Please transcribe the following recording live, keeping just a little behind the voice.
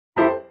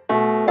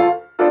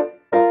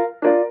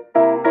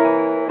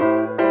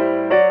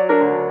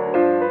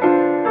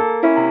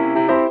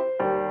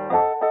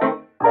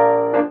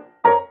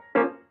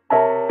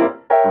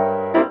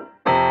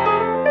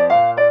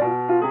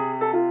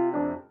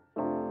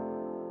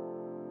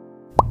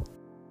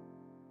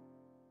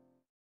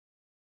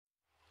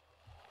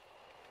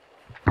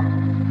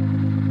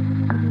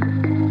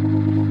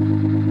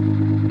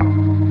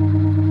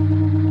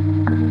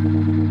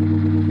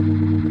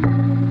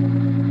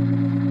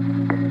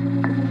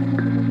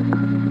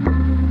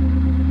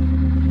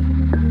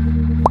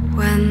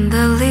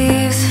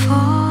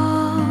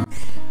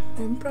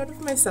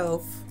of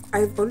myself.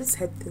 I've always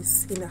had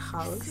this in the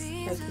house,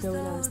 like, you know,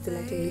 when I was still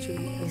like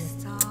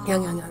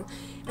young,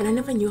 and I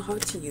never knew how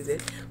to use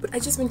it. But I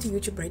just went to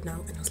YouTube right now,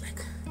 and I was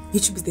like,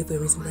 YouTube is there for a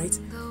reason, right?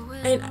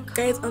 And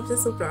guys, I'm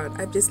just so proud.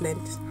 I've just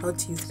learned how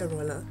to use a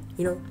roller.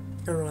 You know,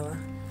 a roller.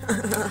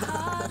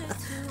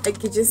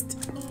 Like, you just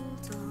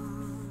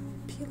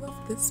peel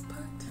off this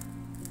part.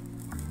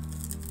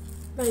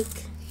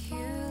 Like,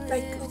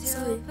 oh,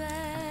 sorry.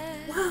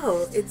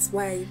 Wow, it's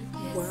wide.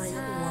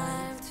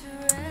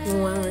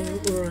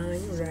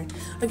 Right.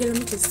 Okay, let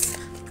me just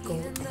go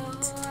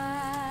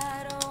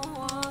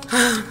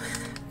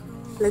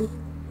and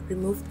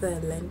remove the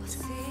length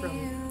from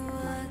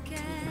my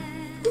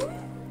clothing.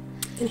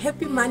 And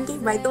happy Monday,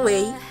 by the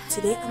way.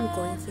 Today I'm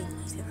going for an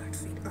easy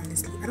outfit,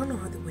 honestly. I don't know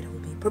how the weather will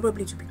be.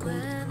 Probably to be cold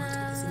and hot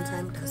at the same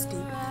time,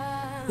 dusty.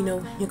 You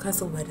know,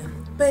 Newcastle weather.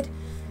 But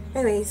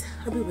anyways,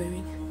 I'll be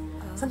wearing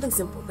something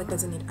simple that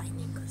doesn't need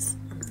ironing because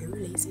I'm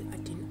very lazy.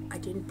 I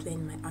didn't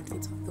plan my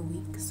outfits of the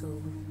week,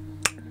 so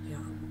yeah.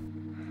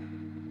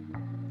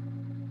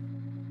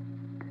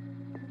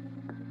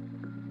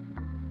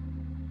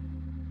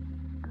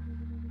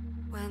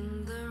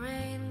 When the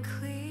rain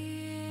clears,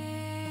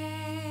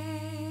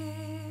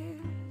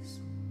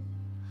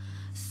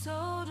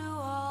 so do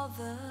all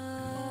the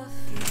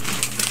fears.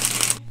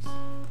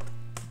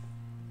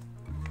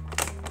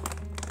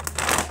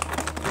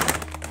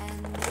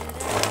 And it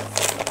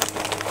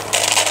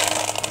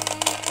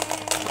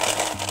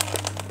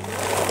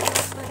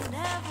ends, but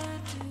never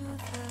do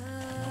the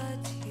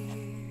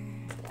tears.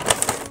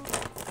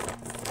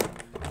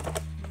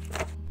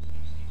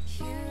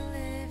 You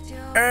lived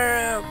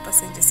your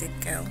Passenger seat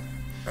girl.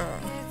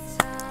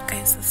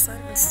 Guys, the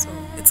sun is so,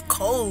 it's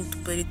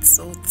cold, but the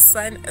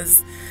sun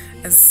is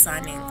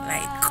sunning,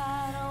 like,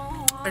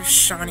 it's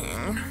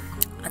shining.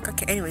 Like,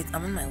 okay, anyways,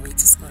 I'm on my way to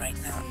school right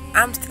now.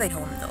 I'm still at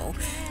home though.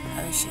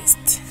 I was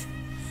just,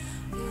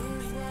 oh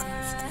my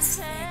gosh, this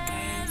hair,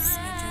 guys,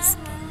 I just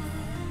don't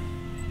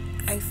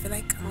know. I feel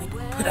like I might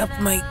put up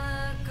my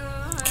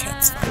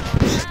cat's fur.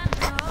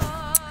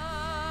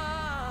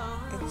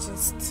 It's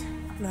just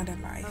not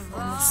alive,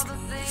 honestly.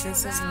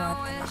 This is not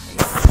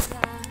alive.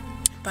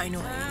 But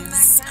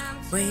anyways,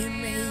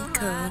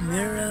 waymaker,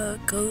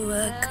 miracle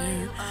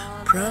worker,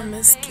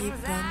 promise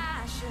keeper,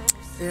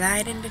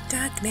 light in the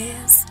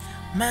darkness,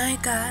 my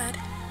God,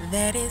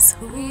 that is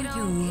who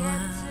you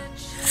are.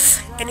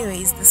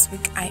 Anyways, this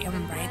week I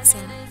am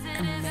writing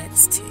a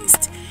maths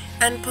test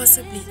and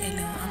possibly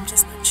LO. I'm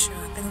just not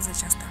sure. Things are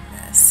just a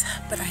mess.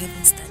 But I have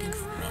been studying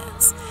for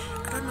maths.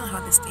 I don't know how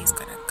this day is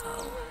gonna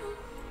go.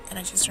 And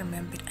I just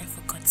remembered I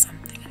forgot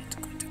something. I need to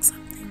contact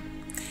something.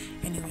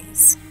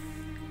 Anyways.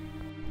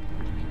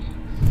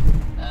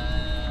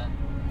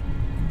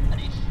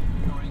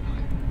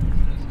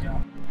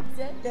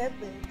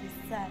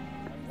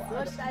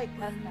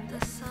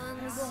 the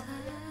sunset.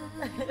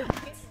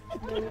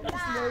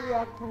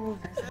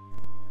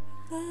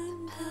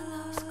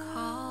 Pillows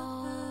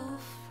call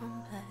from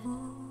bed.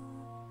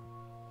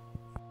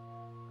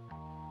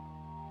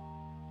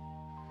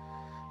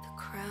 The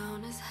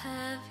crown is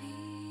heavy.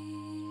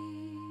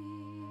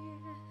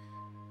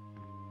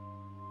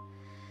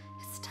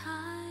 It's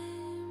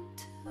time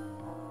to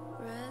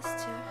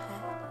rest your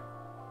head.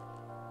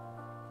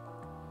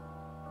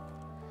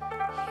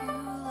 You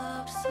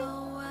loved so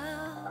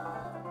well.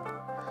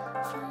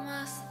 From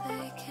us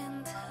they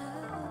can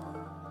tell.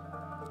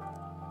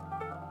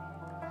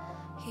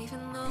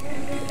 Even though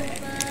nobody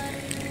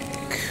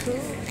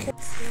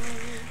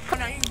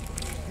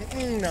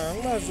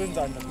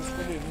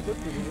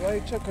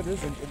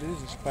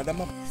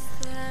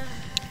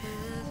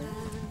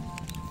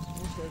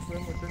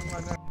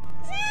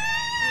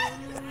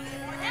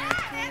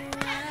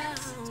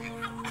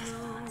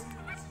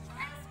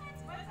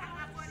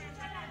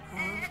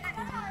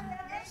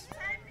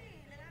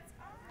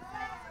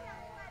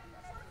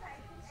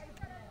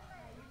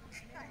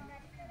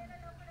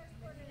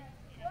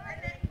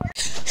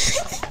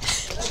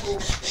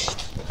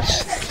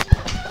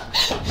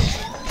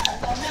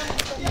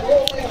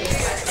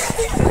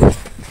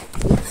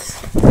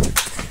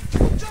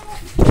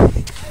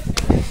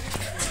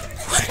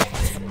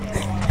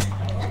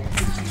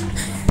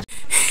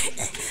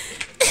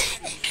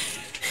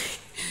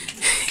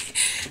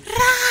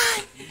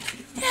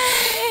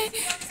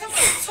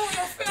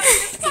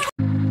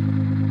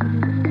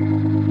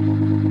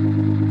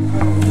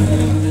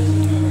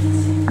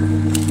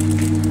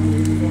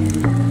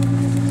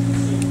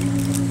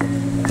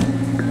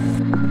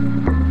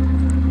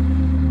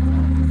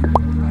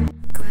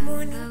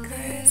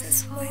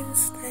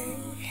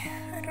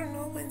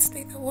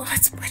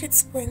but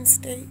it's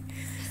Wednesday.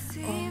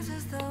 I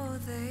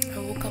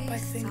woke up I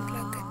think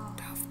like at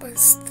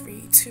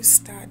 3:30 to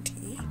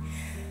study.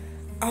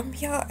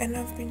 Yeah, and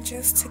I've been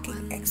just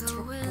taking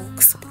extra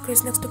books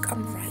because next week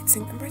I'm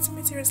writing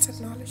materials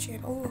technology,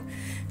 and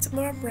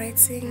tomorrow I'm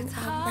writing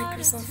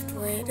Microsoft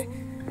Word.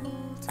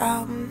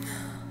 I'm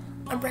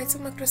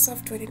writing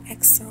Microsoft Word in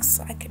Excel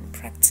so I can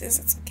practice.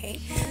 It's okay.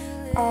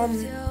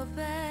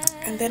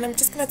 And then I'm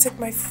just gonna take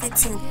my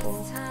fitting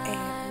book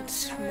and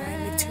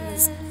my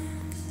materials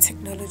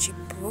technology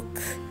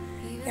book.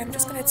 Yeah, I'm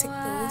just gonna take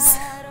those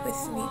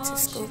with me to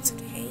school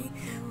today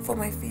for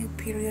my few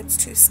periods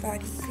to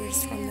study,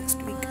 because from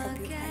next week I'll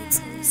be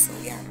writing. So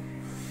yeah,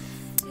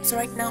 so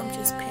right now I'm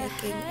just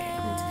packing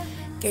and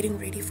getting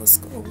ready for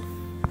school.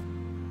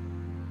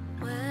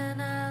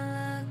 When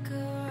I look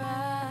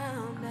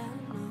around, I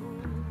know,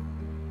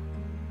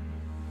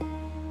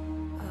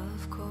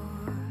 of course.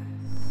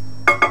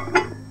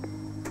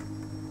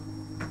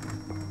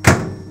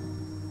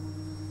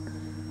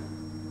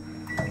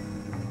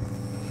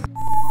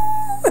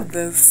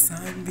 The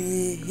sun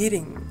be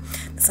hitting.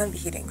 So I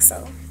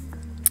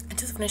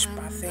just finished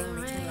bathing,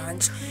 making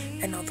lunch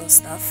and all those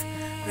stuff.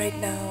 Right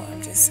now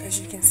I'm just, as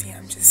you can see,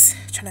 I'm just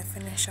trying to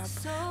finish up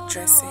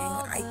dressing.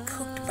 I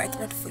cooked, but I did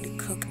not fully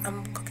cook.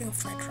 I'm cooking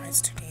fried rice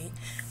today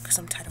because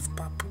I'm tired of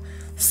pop.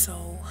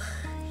 So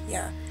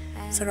yeah,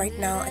 so right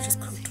now I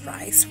just cooked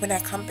rice. When I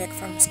come back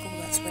from school,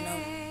 that's when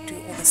I'll do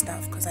all the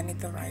stuff, because I need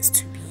the rice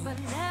to be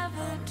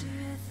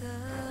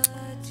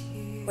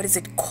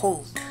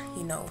cold,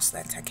 you know, so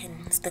that I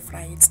can stir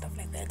fry it, stuff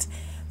like that.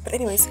 But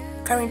anyways,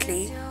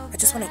 currently I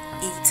just want to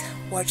eat,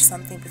 watch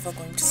something before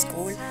going to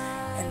school,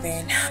 and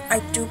then I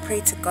do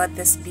pray to God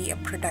this be a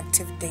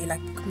productive day.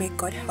 Like, may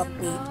God help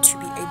me to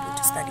be able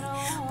to study.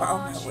 But oh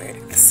my word,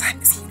 the sun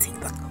is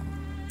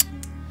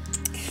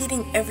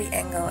hitting every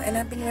angle, and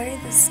I've been wearing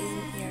the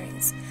same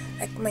earrings.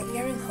 Like, my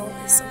earring hole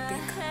is so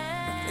big,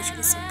 like,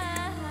 literally so big,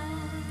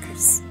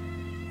 because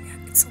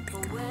yeah, it's so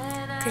big,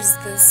 because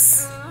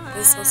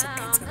this also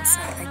gets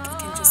inside. Like, it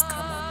can just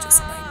come out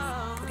just by me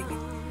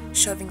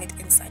shoving it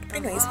inside. But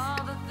anyways, oh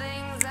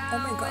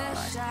my god,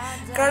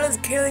 girl is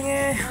killing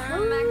it.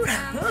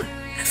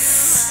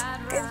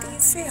 Guys, can you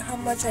see how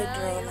much I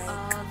draw?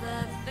 Like,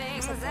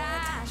 I'm so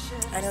bad.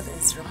 I know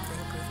there's room for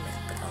improvement,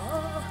 but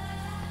oh.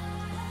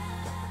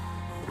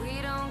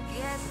 We don't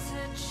get to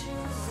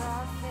choose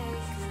our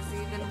fate, 'cause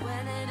even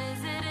when it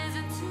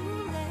isn't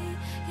too late.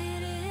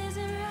 It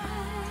isn't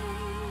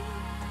right.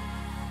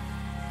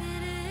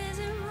 It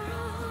isn't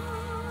wrong.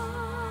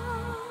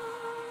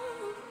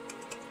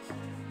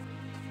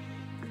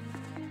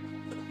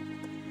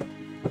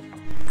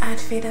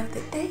 Outfit of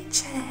the day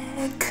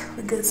check.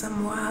 We got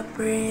some wild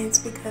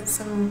braids, we got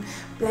some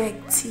black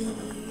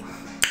tee,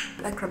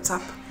 black crop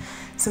top,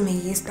 some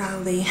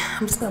hairstyle there.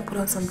 I'm just gonna put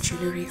on some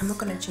jewelry. I'm not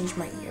gonna change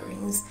my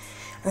earrings,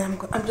 and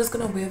I'm just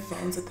gonna wear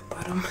Vans at the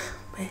bottom.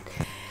 But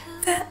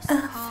the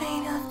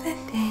outfit of the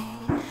day,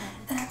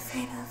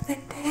 outfit of the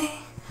day,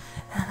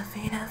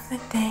 outfit of the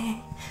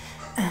day,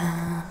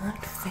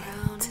 outfit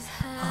of the day.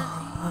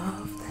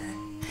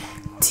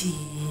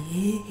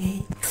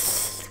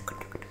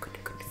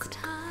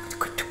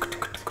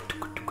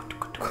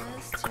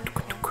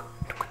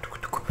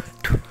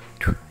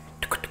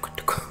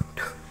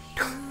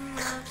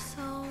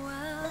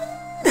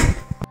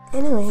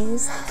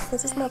 Anyways,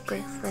 this is my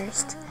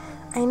breakfast.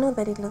 I know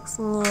that it looks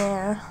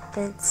near,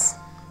 but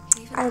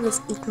I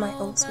always eat my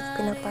oats with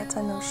peanut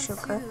butter, no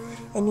sugar,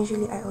 and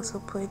usually I also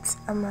put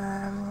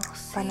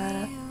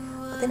banana,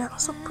 but then I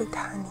also put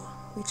honey,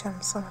 which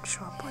I'm so not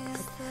sure about,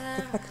 but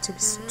I feel like it to be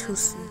too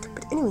sweet.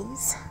 But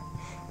anyways,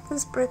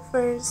 this is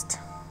breakfast.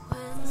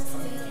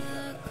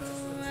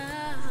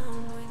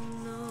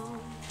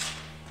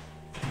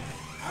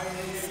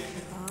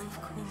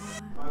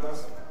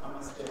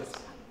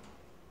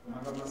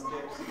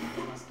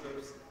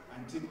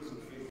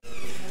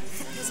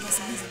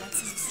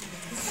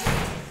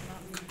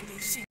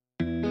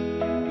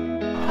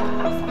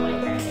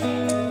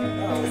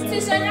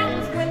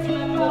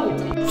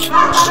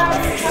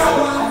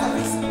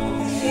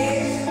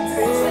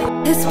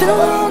 It's been a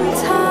long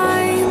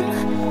time.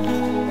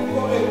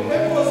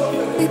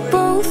 We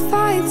both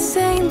fight the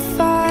same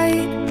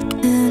fight,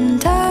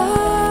 and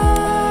I'm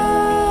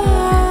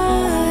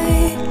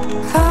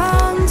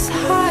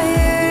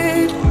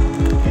tired.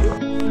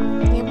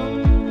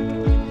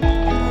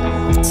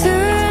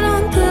 Turn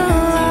on the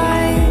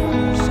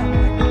light.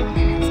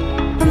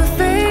 I'm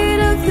afraid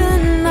of the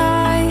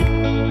night,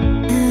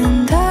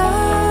 and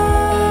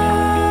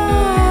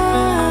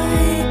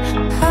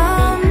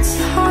I'm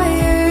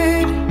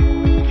tired.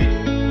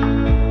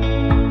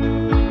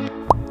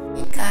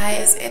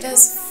 Guys, it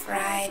is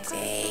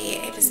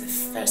Friday. It is the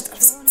 1st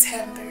of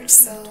September,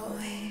 so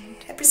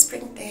happy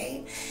spring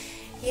day.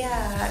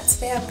 Yeah,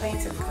 today I'm going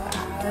to go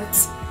out.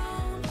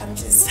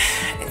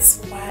 It's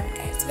one,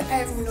 guys, but I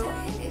have no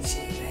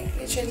energy. Like,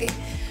 literally,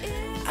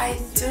 I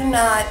do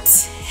not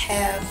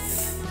have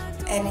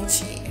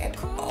energy at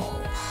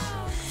all.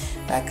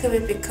 That could be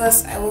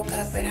because I woke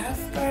up at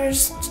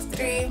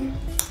 3:30.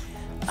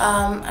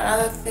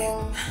 Another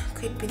thing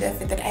could be the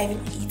fact that I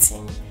haven't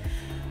eaten,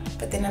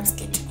 but then I'm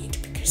scared to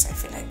eat because I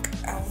feel like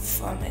I'll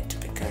vomit,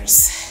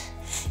 because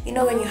you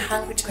know when you're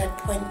hungry to that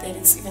point that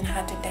it's even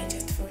hard to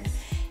digest food.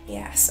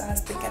 Yeah, so I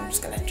was thinking I'm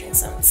just gonna drink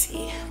some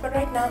tea, but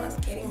right now I'm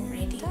getting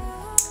ready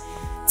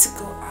to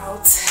go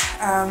out.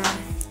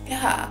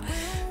 Yeah,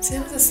 so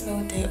it was a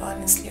slow day,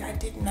 honestly. I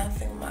did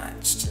nothing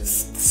much,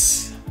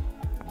 just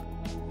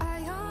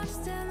I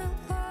understand that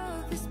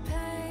love is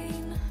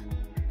pain.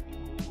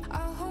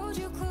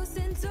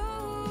 So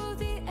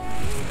the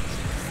aches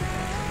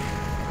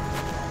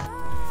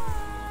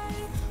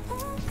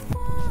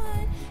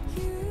want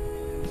you.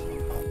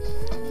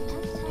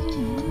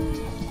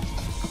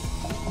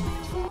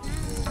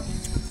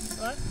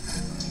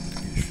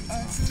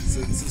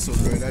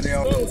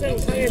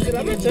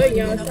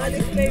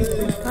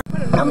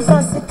 I'm so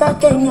sick of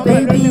getting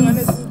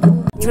babies.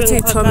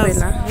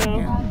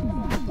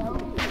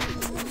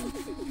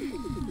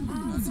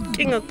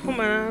 King of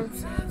Puma.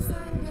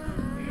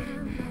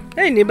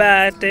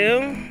 Anybody?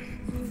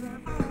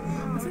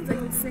 Seems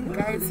like we sing,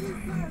 guys.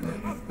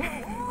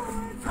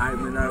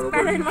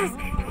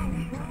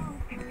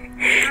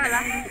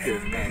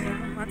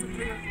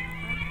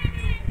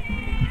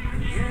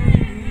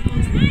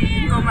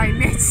 Go my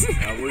match.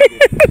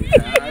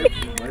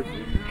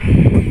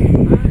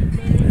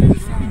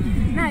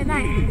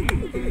 Nine.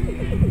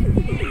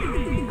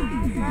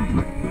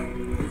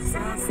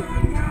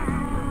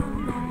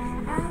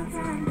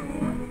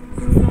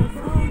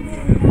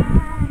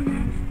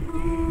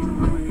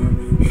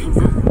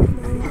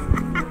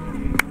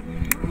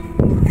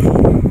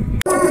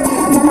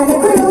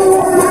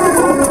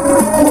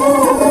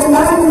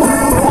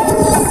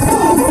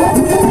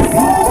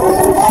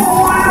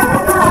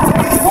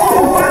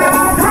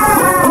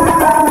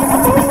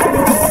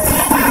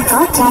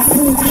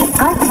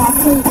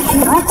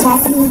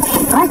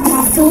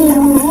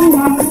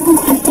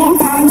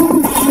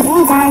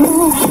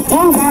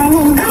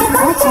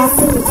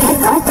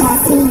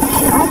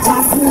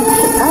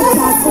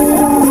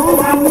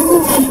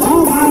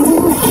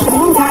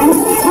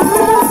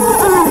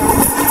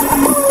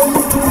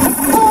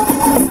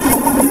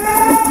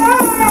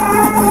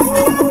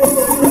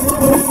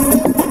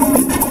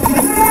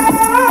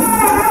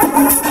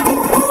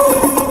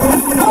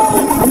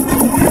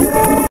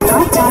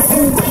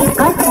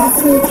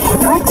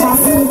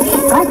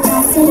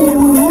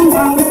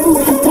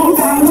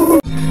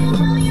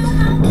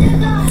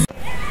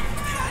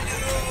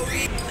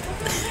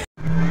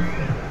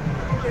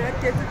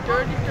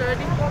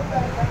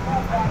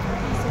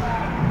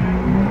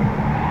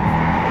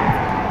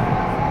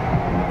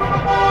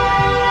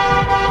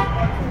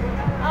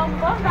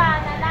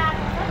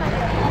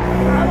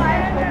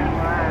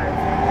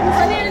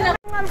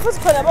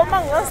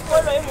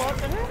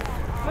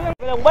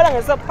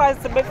 Surprise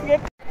to make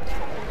it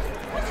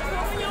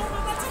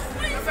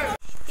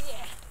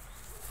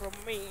from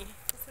me.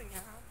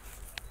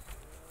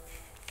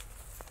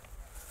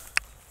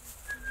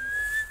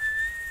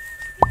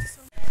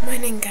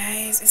 Morning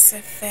guys, it's the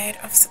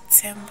 3rd of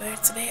September.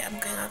 Today I'm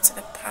going out to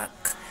the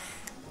park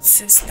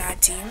to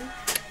study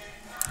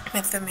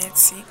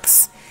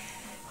mathematics.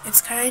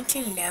 It's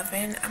currently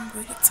 11. I'm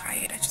really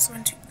tired. I just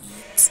want to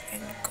eat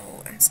and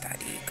go and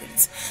study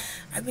because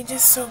I've been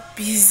just so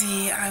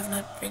busy. I've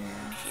not been,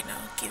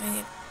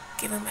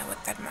 giving my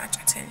work that much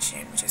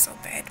attention, which is so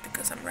bad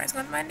because I'm writing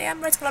on Monday.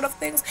 I'm writing a lot of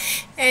things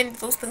and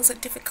those things are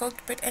difficult,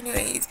 but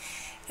anyways.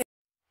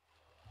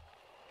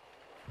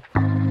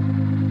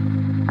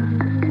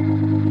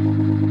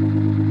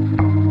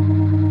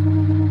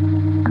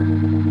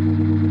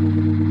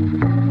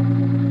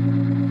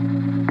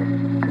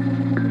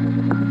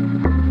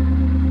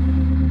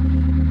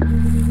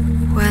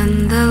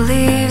 When the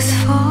leaves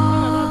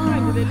fall,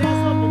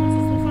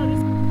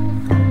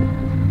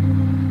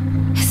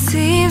 it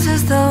seems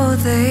as though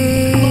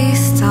they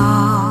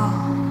stall.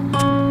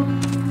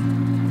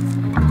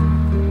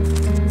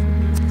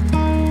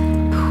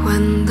 But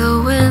when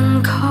the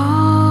wind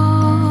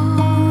calls,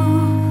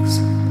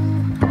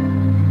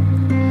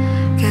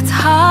 gets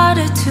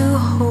harder to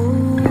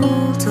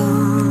hold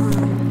on.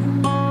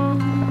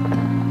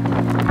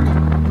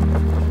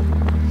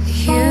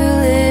 You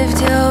lived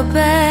your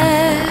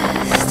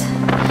best.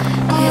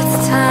 It's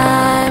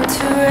time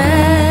to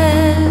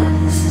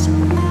rest.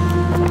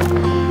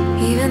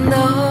 Even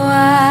though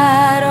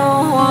I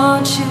don't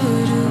want you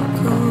to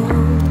go,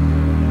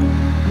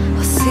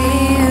 I'll see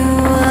you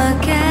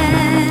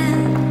again.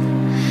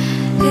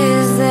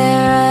 Is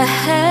there a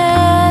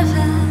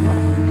heaven?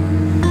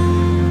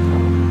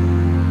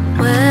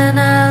 When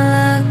I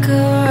look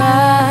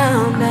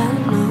around, I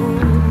know,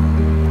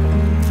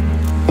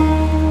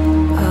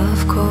 of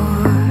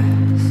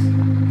course.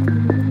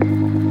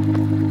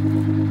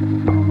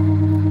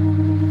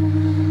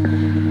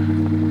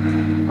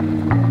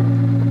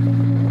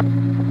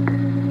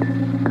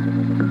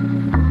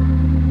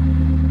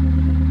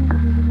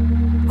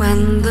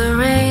 When the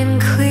rain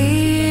clears,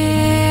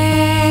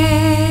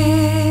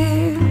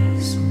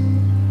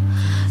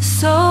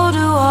 so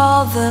do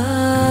all the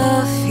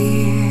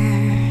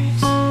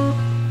fears.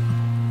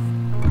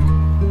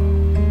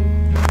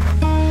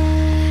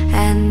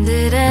 And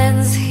it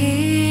ends here,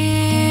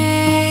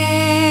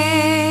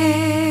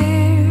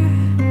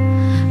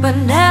 but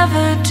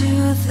never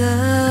do the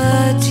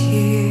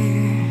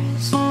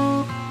tears.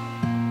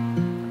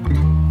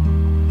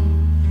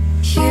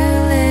 You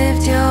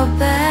lived your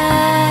best.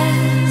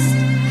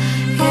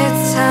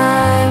 It's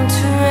time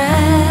to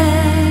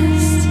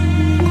rest.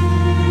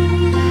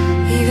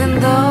 Even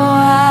though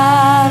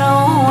I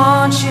don't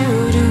want you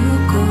to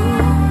go,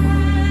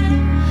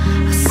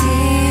 I'll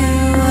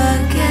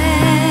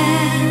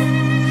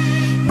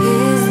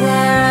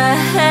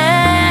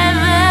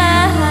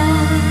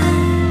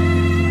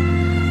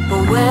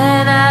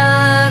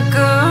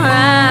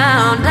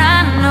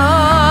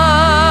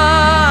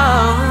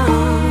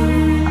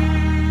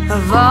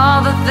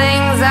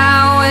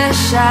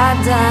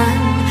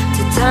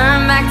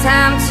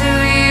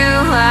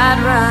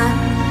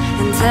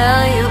and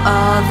tell you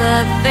all the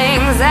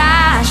things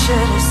I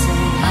should have said.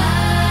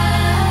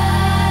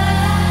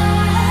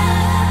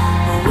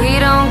 But we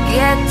don't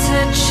get to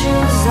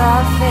choose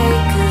our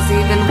fate, 'cause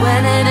even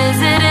when it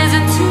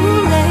isn't too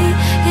late.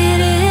 It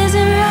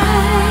isn't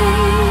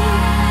right,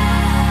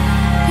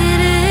 it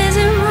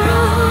isn't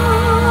wrong.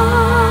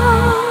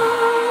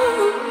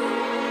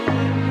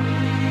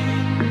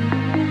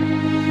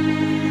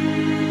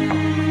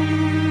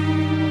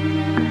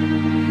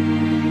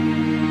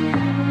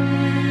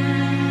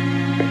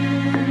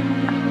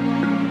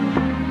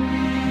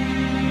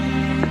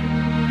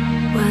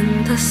 When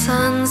the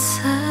sun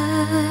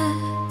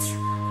sets,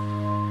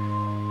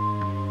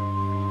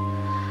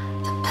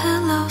 the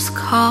pillows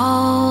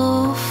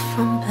call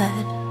from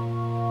bed.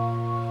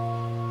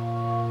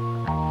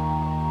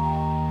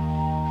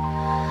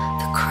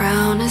 The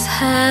crown is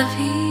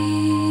heavy.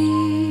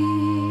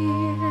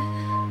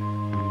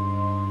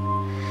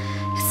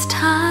 It's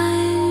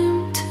time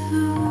to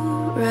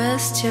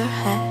rest your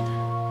head.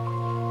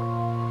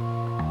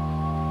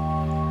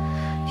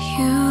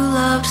 You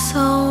loved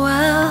so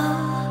well,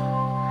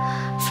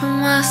 from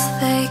us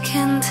they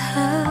can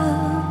tell.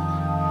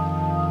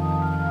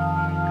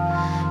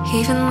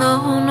 Even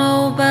though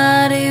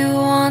nobody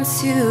wants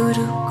you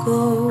to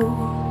go,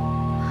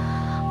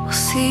 we'll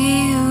see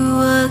you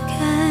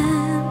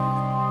again.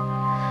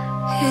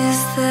 Is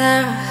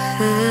there a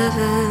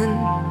heaven?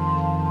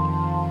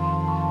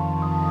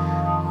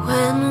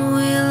 When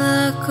we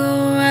look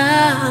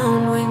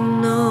around, we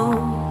know,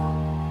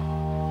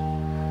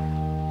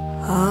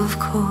 of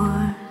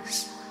course.